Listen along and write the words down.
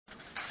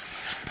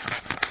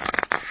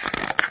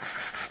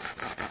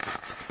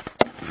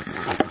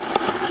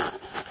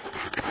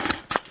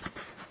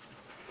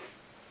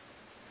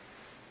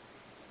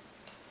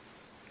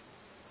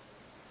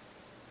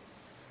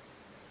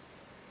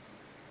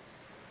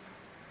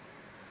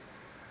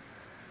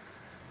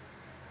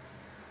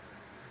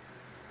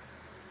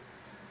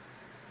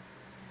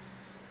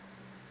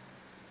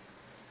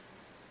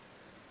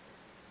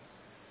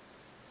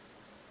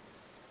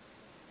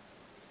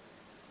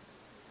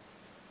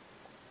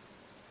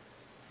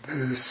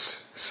This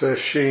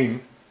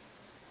Sesshin,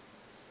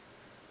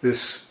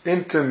 this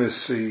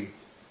intimacy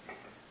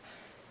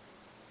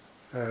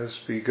has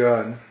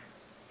begun.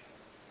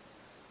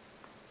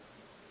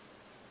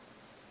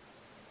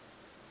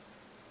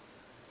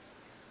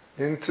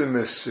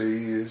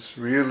 Intimacy is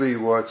really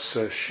what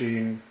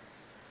Sesshin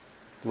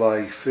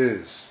life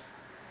is.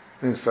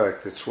 In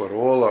fact, it's what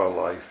all our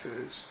life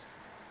is.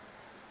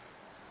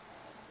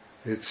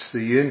 It's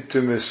the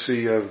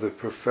intimacy of the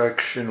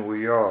perfection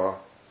we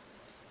are.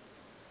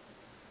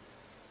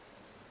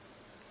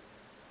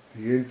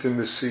 The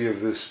intimacy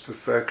of this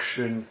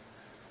perfection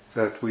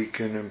that we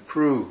can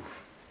improve.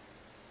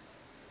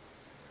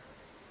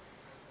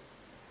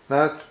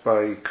 Not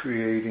by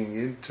creating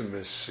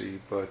intimacy,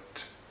 but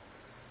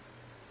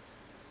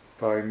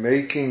by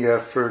making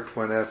effort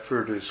when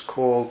effort is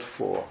called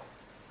for.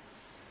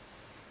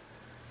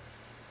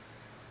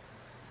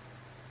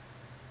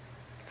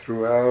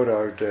 Throughout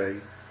our day,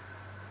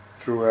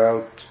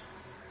 throughout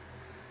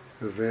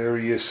the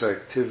various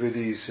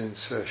activities in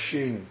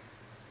Sesshin,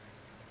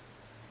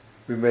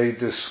 we may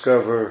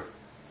discover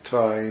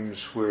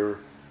times we're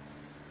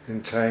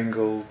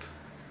entangled,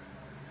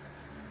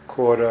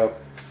 caught up,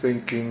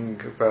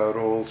 thinking about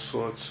all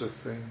sorts of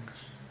things.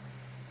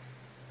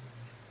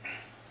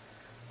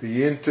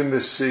 The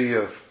intimacy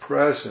of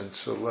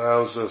presence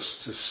allows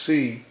us to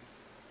see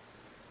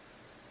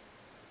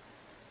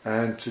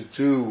and to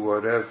do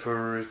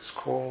whatever it's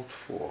called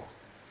for.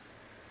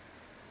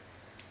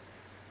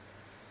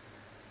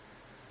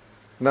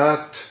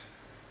 Not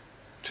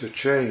to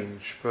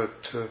change, but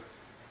to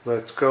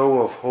let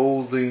go of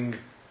holding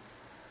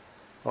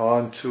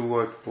on to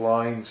what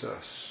blinds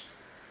us.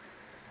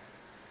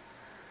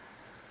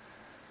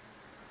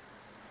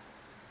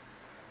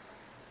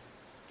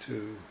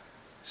 To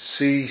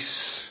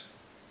cease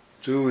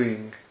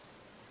doing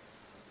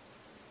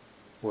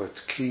what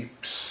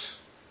keeps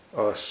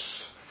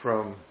us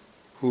from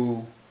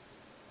who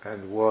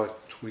and what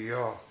we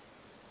are.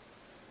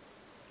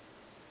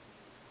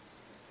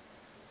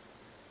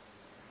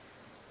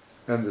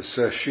 And the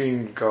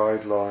Sesshin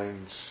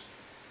guidelines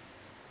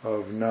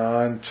of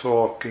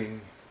non-talking,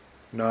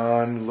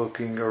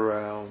 non-looking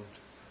around,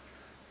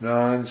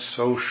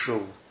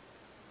 non-social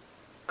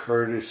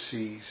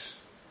courtesies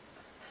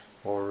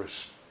or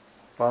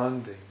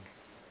responding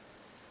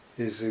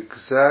is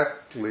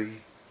exactly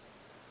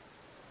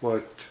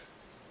what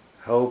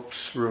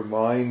helps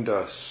remind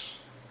us,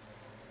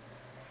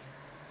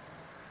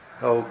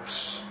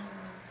 helps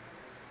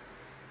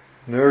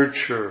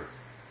nurture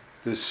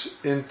this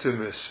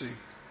intimacy.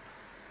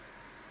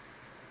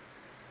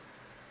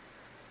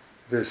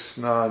 This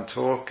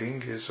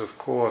non-talking is, of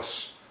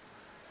course,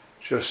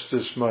 just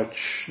as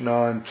much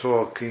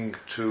non-talking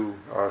to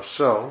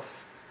ourself,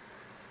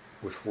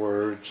 with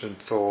words and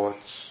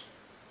thoughts,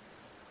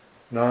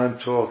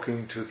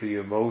 non-talking to the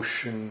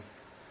emotion,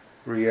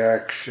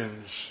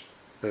 reactions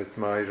that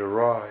might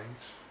arise.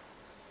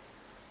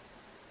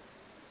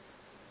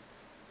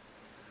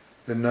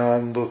 The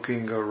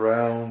non-looking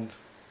around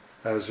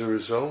as a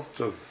result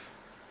of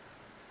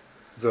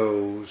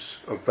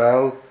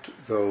about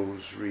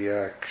those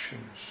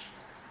reactions.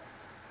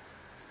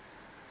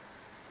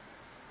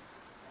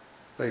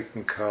 They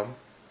can come,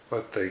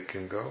 but they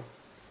can go.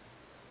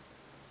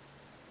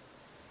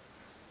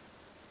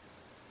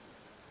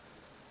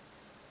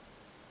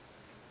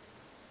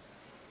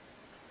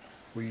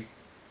 We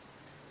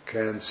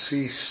can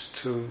cease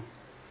to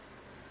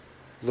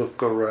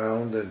look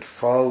around and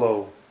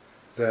follow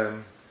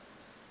them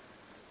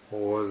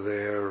or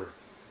their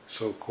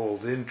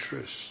so-called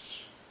interests.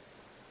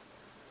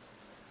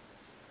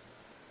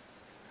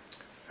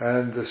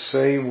 And the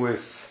same with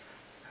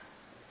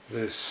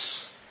this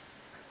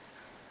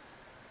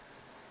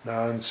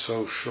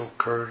non-social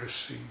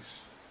courtesies,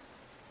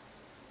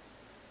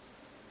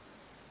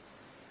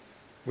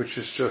 which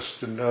is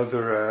just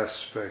another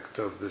aspect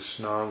of this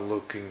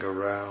non-looking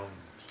around,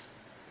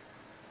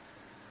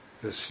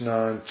 this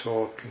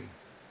non-talking.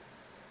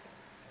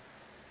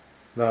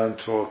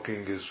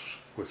 Non-talking is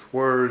with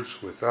words,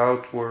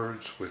 without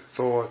words, with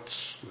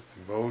thoughts, with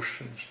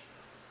emotions.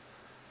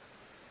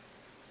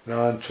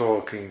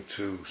 Non-talking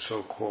to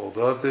so-called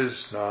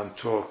others,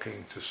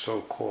 non-talking to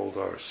so-called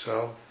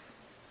ourselves.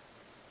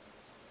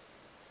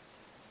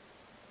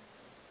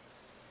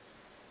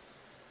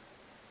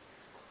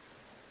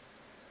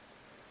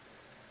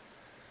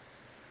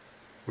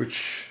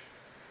 Which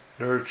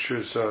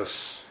nurtures us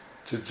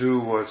to do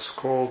what's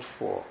called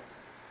for,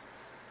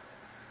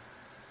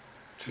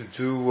 to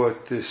do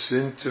what this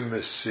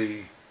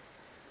intimacy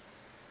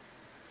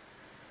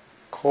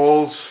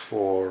calls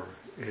for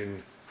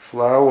in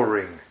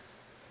flowering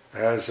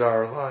as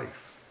our life,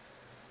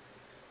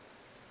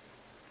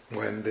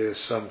 when there's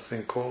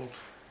something called for.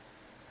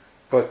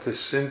 But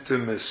this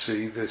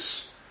intimacy,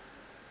 this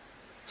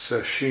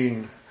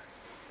Sesshin,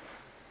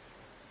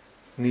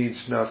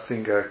 needs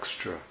nothing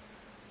extra.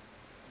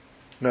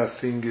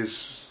 Nothing is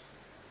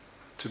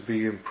to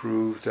be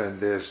improved, and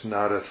there's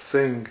not a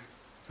thing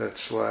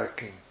that's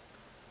lacking.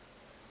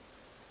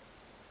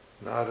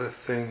 Not a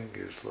thing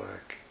is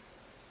lacking.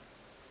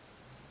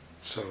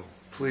 So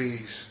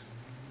please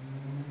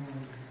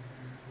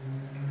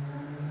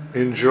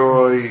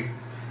enjoy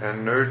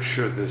and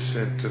nurture this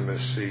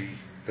intimacy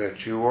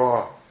that you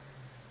are.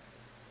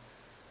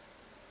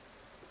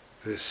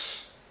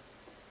 This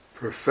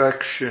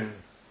perfection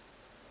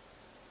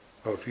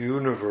of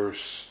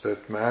universe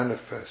that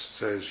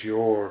manifests as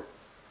your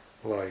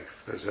life,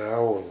 as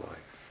our life.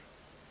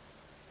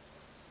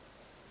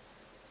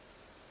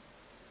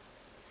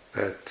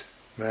 That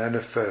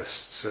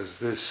manifests as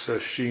this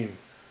Sesshin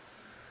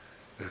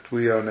that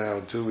we are now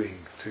doing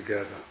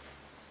together.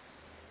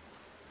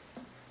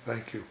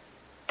 Thank you.